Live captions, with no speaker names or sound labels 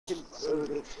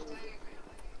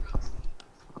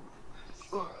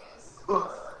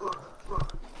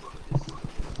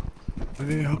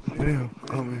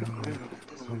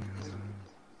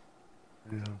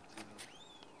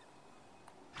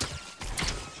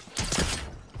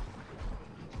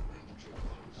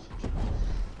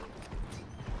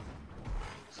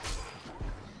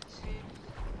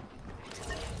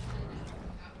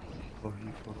Oh,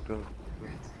 he fucked up.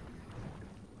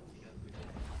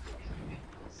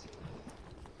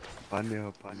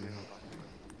 Panel.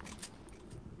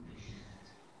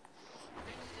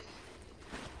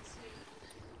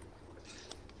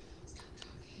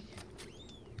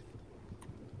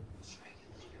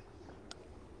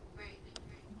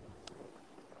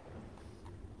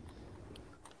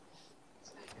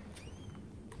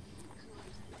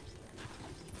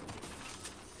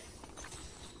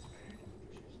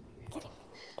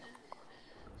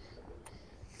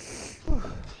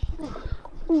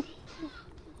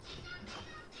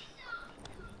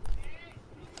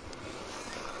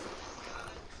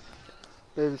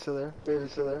 Baby's still there.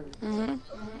 Mm-hmm.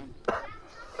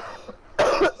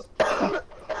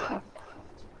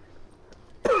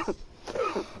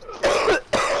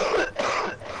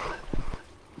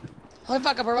 Holy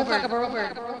fuck up, real quick.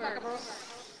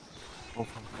 Oh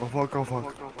fuck.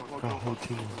 Got a whole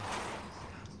team.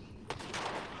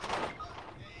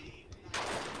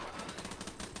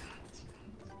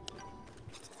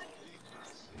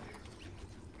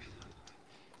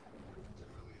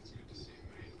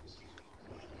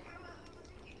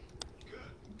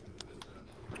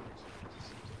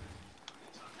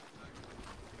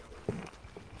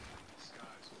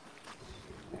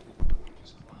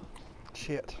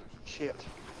 Shit.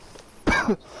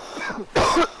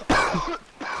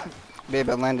 Babe,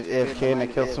 I landed AFK and I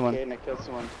killed someone.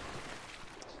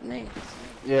 Nice.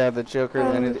 Yeah, the Joker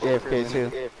landed AFK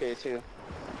too.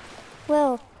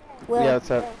 Will. Yeah,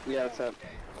 what's up?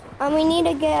 We need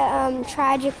to get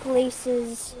tragic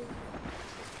laces.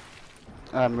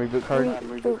 Reboot card?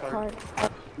 Reboot card.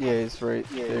 Yeah, he's right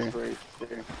there.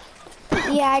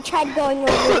 Yeah, I tried going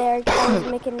over there. I was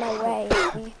making my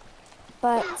way.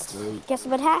 But guess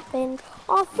what happened?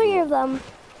 All three of them.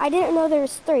 I didn't know there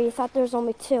was three. I thought there was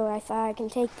only two. I thought I can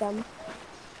take them.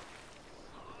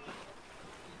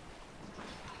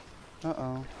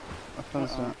 Uh-oh. I found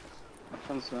some.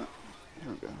 Here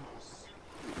we go.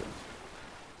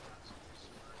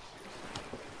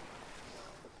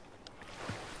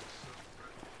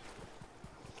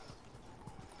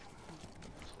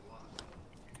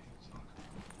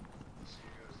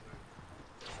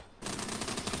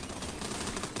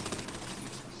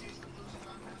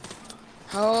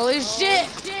 Holy shit!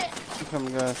 I'm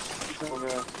coming, guys.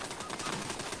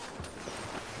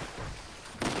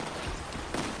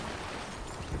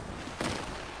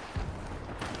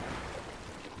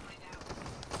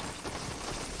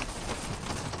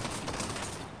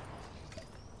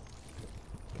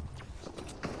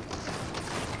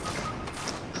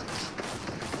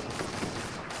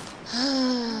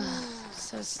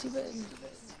 So stupid.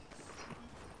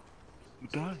 You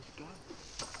done?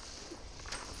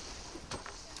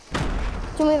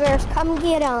 Doomiverse, come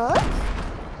get us.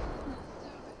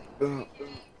 I'm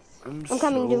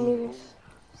coming, Doomiverse.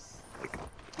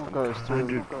 I'll go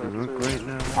through. Right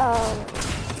now.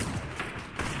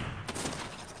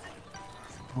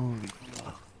 Holy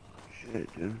fuck. Shit,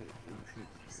 dude.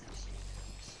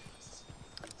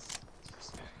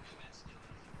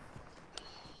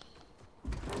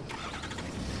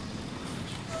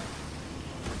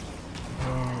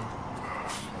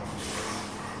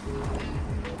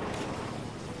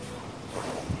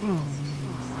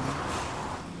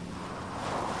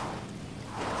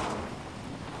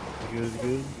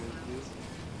 Good.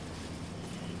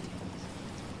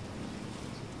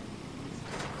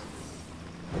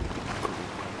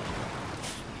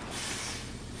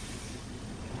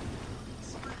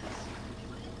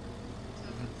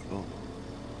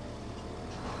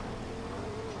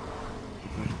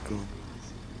 Go.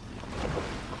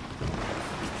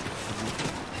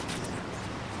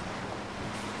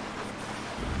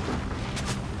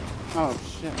 Oh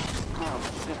shit.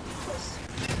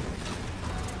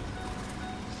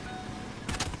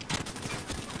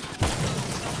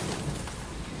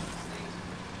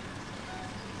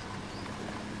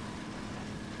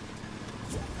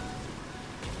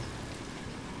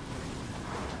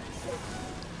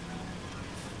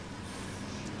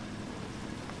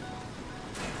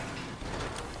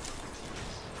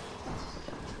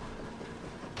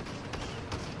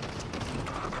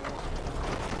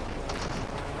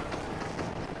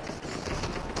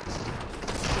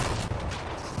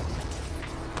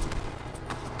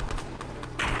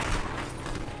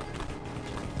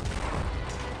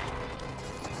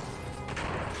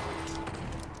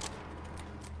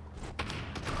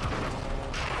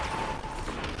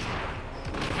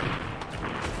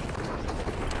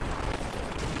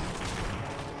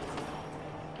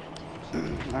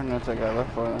 I don't know what that guy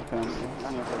left for. I can't see. I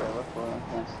don't know what that guy left for. I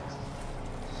can't see.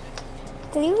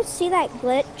 Did you see that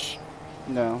glitch?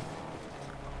 No.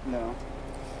 No.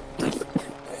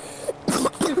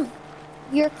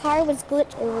 Your car was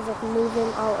glitched. It was like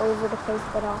moving all over the place,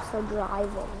 but also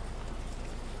driving.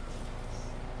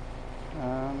 I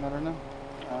don't know.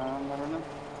 I don't know.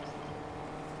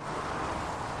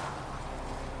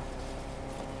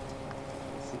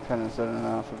 Kind of setting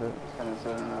off a bit. Kind of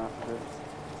setting off a bit.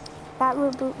 That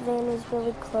reboot van is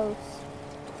really close.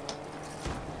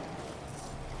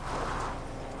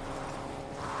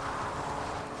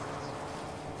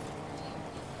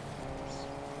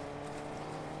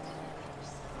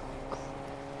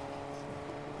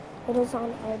 It is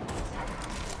on edge.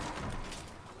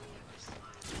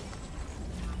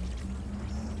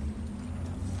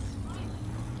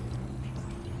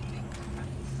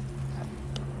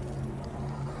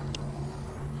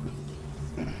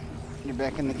 You're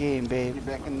back in the game, babe. You're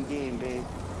back in the game, babe.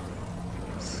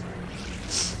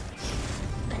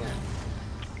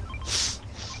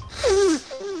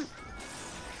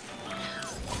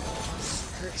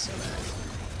 Hurts so bad.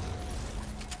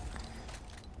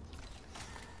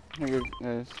 Here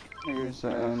guys. Here's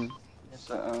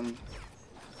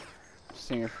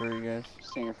stinger for you guys.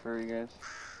 Stinger for you guys.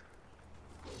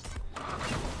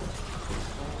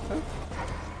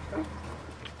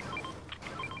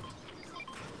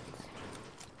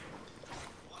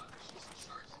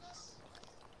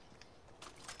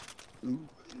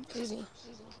 Easy.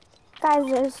 Guys,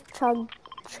 there's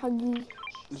Chuggy.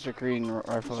 There's a green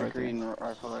rifle right there. Green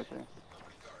rifle right there.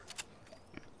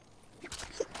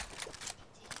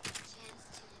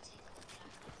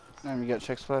 You got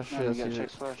check splash? Yeah, you got check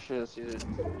splash? Yes, you did.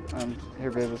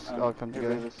 Here, babe, let's all come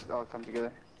together. Let's all come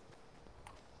together.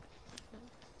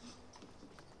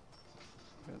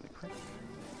 Really quick.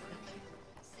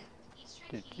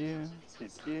 Did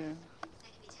you?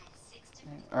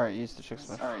 Alright, use the check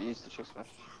splash.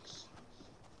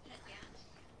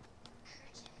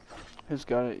 Who's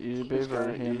got it? You, babe,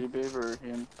 or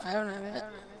him? I don't have it.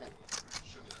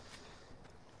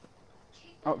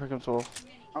 Oh, here comes Wolf.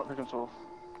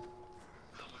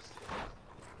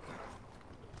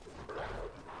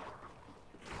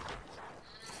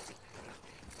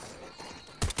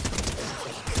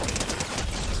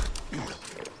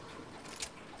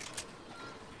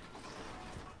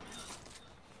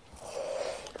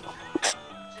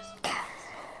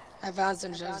 I found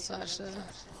some shit slash though.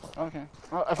 Okay.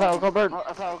 Oh, I found a bird.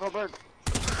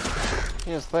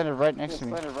 He just landed right next to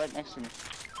me.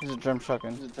 He's a drum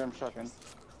shotgun.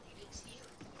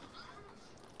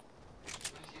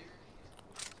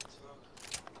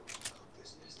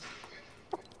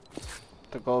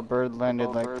 The gold bird landed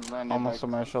almost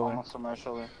on my shoulder.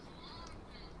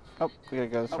 Oh, we gotta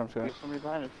go this from here. Somebody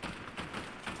behind us.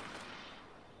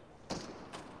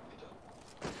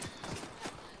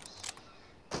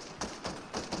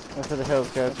 Go for the hills,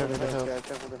 guys. Go for the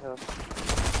hills.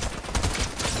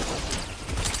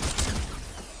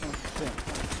 Oh, shit.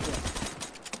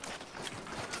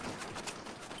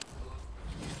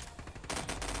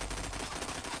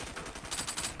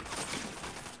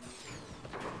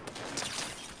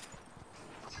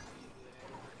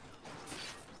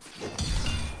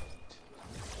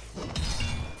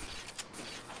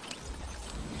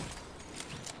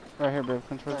 Right here, babe.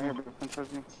 Come towards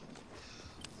me.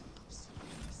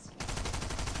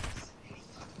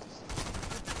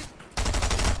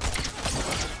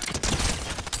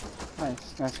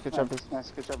 Nice, good job, babe.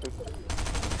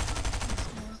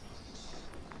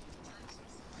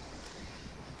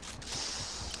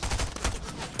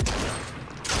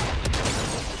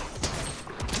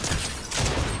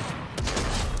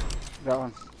 Got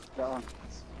one.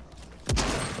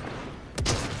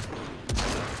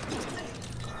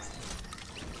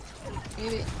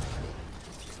 Maybe.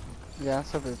 Yeah,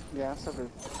 so good.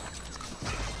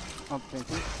 Oh, thank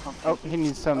you. Oh, he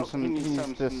needs some. He needs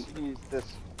this.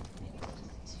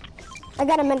 I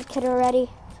got a med kit already.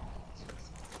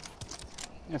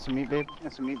 That's some meat, babe.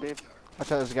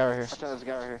 Watch out, there's a guy right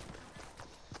here.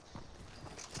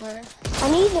 Where?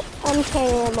 I need MK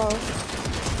ammo.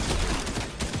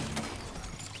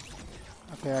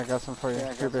 Okay, I got some for you.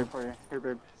 Here, babe.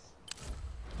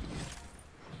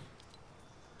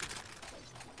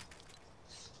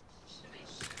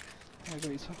 I'll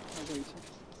give you some.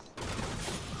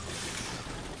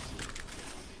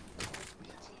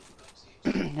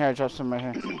 Here, I dropped some right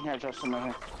here.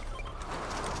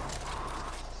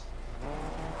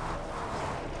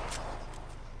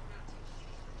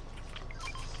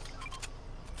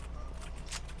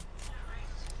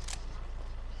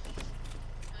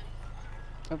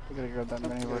 Oh, we gotta grab that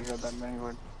mini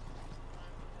board.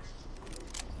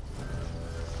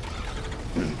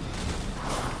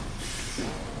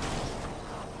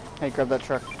 Hey, grab that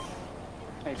truck.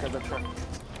 Hey, grab that truck.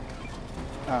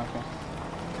 Oh, okay.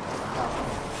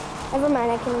 Never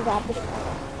mind, I can grab the truck.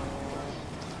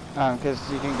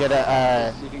 Because you can get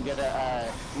a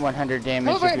 100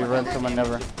 damage if you run someone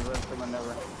over.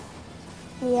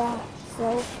 Yeah,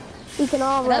 so we can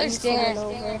all Another run stinger.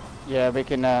 someone over. Yeah, we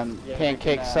can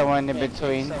pancake someone in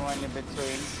between.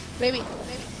 Baby.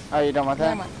 Oh, you don't want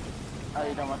that? Never mind. Oh,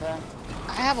 you don't want that?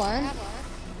 I have one.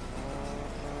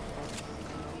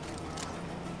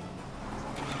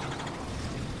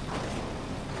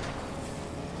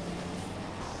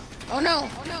 Oh no!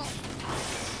 Oh no!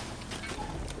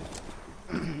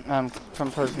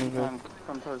 Come towards me, dude.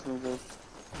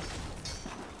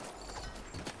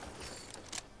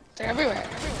 They're everywhere.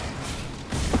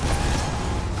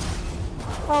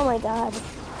 Oh my god.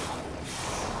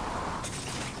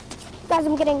 Guys,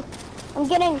 I'm getting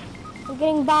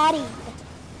bodied.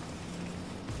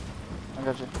 I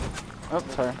got you. Oh,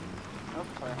 sorry.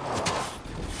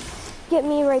 Get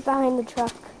me right behind the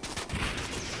truck.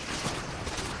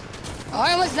 Oh,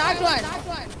 I almost knocked one.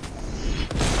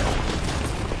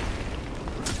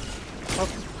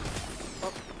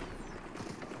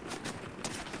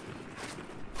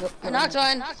 I knocked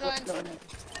one.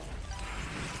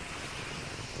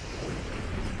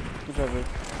 Good job, dude.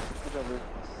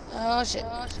 Oh shit.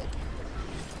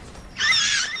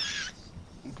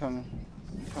 I'm coming.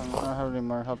 I don't have any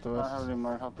more help to us.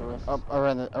 Oh, I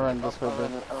ran this way,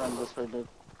 dude.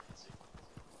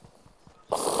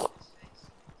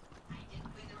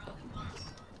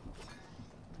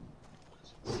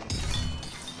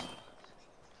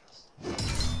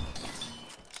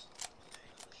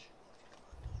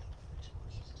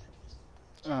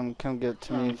 Come get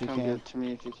to me if you can.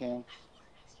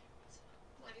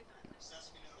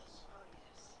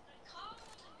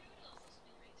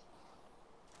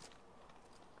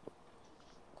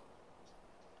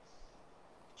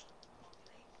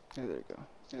 There you go.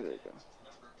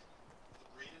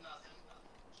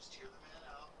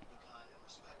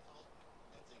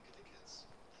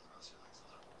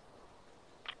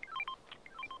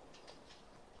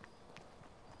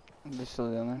 They're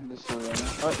still down there.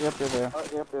 Oh, yep,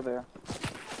 they're there.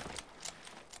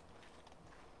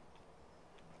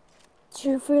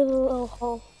 Shoot for the little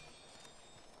hole.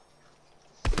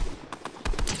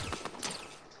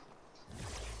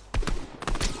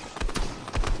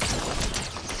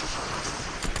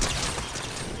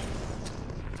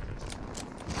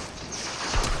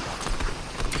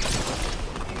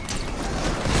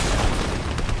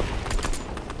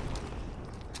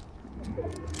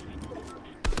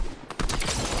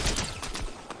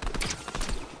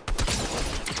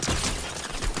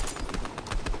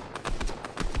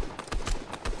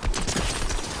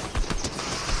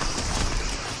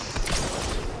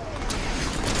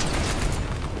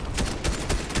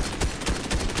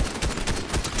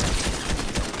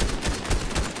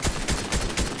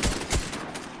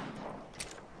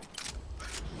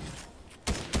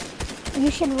 You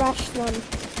should rush them.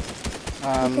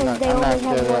 Because they only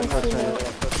have one teammate.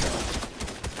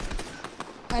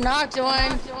 I knocked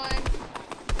one.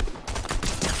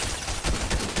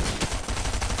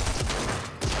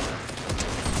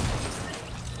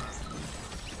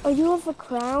 Oh, you have a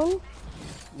crown?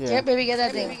 Yeah, baby, get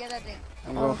that thing.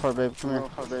 I'm going for it, babe. Come here.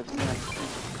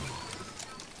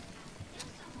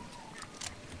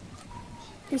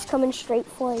 He's coming straight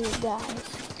for you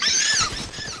guys.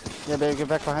 Yeah, babe, get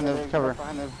back behind the cover.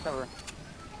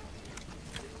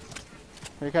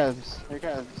 Here he comes. Good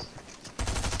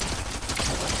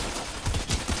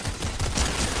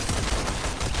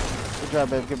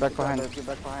job, babe. Get back behind. Get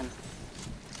back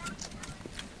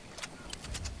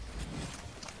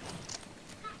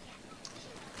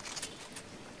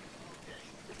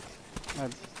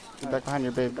behind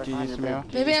your babe. Do you use me?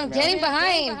 Baby, I'm getting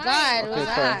behind. God, Okay,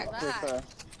 relax. sorry.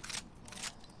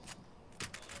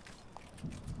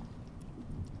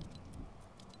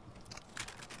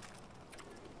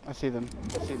 I see them.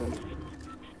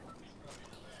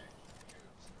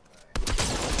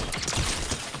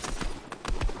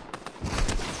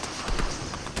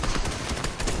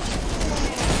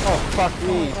 Oh, fuck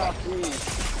me.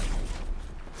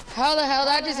 How the hell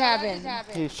that just happened?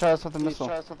 He shot us with a missile.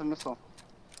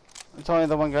 It's only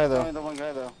the one guy, though.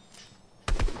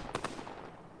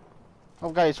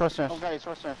 Oh, guy, he's rushing us.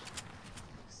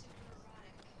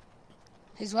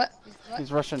 He's what?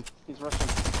 He's Russian.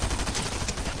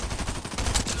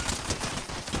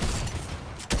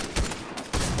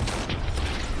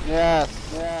 Yes.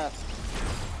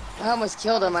 I almost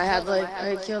killed him. I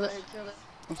killed it.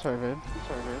 I'm sorry, babe.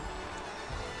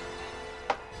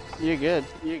 You're good.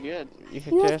 You You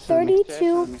have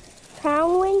 32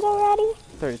 crown wins already?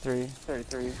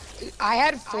 33. I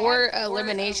had 4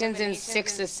 eliminations and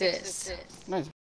 6 assists. Nice.